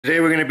Today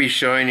we're going to be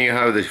showing you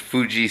how the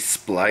Fuji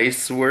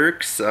Splice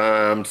works.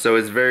 So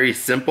it's very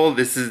simple.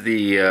 This is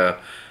the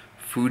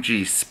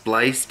Fuji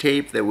Splice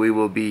tape that we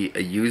will be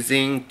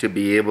using to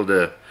be able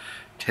to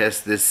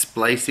test this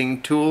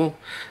splicing tool.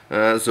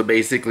 So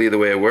basically the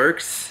way it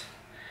works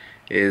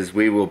is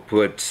we will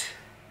put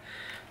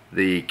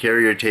the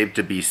carrier tape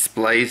to be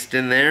spliced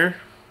in there.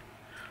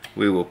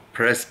 We will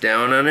press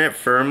down on it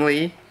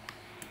firmly,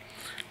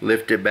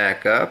 lift it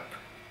back up,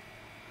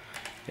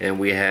 and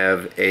we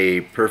have a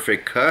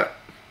perfect cut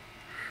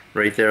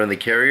right there on the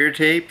carrier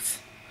tapes.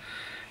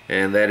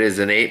 And that is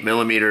an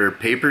 8mm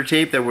paper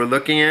tape that we're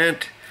looking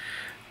at.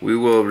 We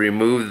will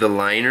remove the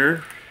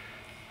liner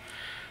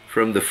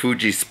from the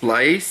Fuji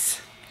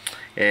Splice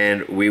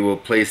and we will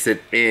place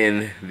it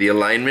in the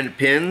alignment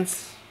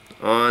pins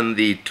on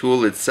the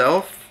tool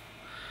itself.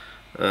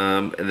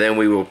 And then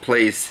we will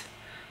place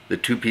the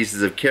two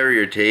pieces of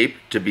carrier tape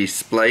to be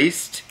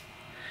spliced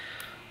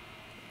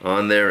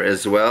on there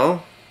as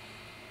well.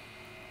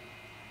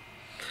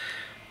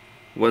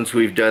 Once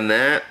we've done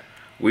that,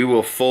 we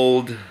will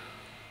fold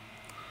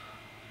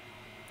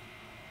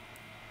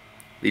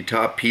the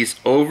top piece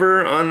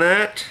over on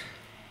that.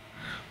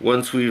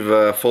 Once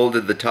we've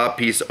folded the top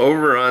piece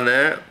over on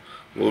that,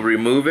 we'll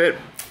remove it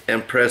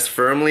and press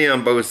firmly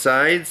on both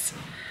sides,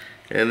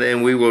 and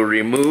then we will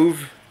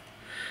remove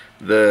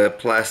the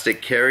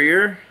plastic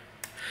carrier.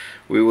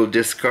 We will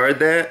discard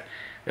that,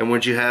 and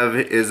what you have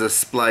is a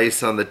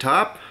splice on the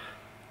top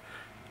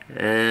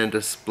and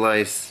a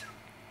splice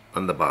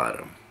on the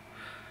bottom.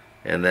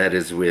 And that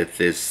is with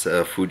this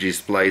Fuji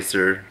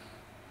Splicer.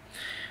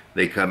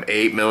 They come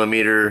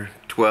 8mm,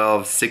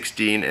 12,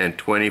 16, and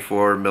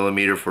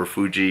 24mm for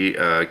Fuji,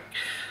 the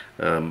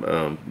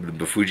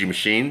Fuji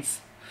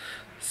machines.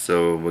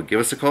 So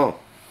give us a call.